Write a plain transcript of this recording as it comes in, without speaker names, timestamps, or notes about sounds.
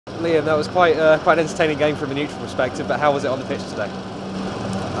Liam, that was quite an entertaining game from a neutral perspective, but how was it on the pitch today?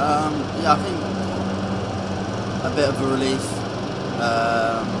 Yeah, I think a bit of a relief,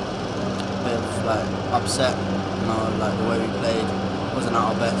 a bit of like upset, like the way we played wasn't at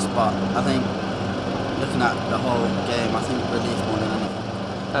our best, but I think looking at the whole game, I think relief more than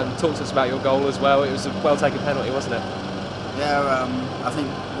anything. Talk to us about your goal as well. It was a well taken penalty, wasn't it? Yeah, I think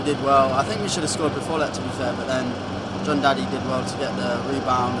we did well. I think we should have scored before that, to be fair, but then John Daddy did well to get the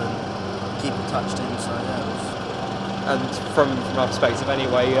rebound and keep it touched in, so yeah, it was. And from our perspective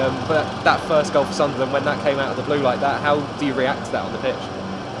anyway, but that first goal for Sunderland, when that came out of the blue like that, how do you react to that on the pitch?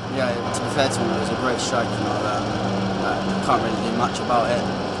 Yeah, to be fair to him, it was a great strike, can't really do much about it,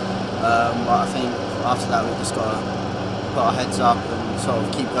 but I think after that we just got to put our heads up and sort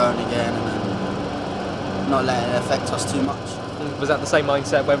of keep going again and then not let it affect us too much. Was that the same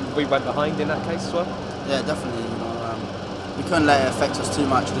mindset when we went behind in that case as well? Yeah, definitely. We couldn't let it affect us too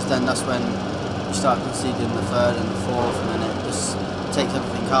much because then that's when we start conceding the third and the fourth, and then it just takes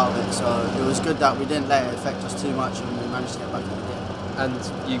everything out of it. So it was good that we didn't let it affect us too much and we managed to get back in the game.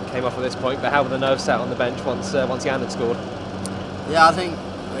 And you came off at this point, but how were the nerves sat on the bench once Jan had scored? Yeah, I think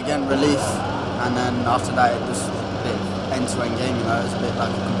again relief, and then after that it was a bit end-to-end game. It was a bit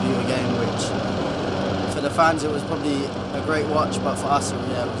like a computer game, which for the fans it was probably a great watch, but for us it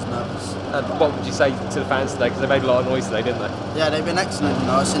was nervous. What would you say to the fans today? Because they made a lot of noise today, didn't they? Yeah, they've been excellent.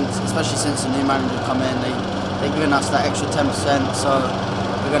 Especially since the new manager come in, they've given us that extra 10%. So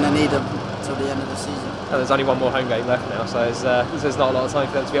we're going to need them till the end of the season. And there's only one more home game left now, so there's not a lot of time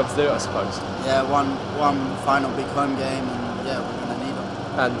for them to be able to do it, I suppose. Yeah, one final big home game, and yeah, we're going to need them.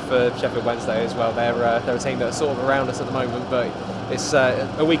 And for Sheffield Wednesday as well, they're a team that are sort of around us at the moment, but it's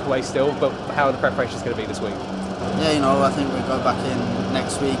a week away still. But how are the preparations going to be this week? Yeah, I think we'll go back in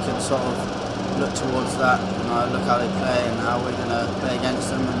next week and sort of look towards that. Look how they play and how we're going to play against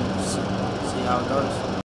them and see how it goes.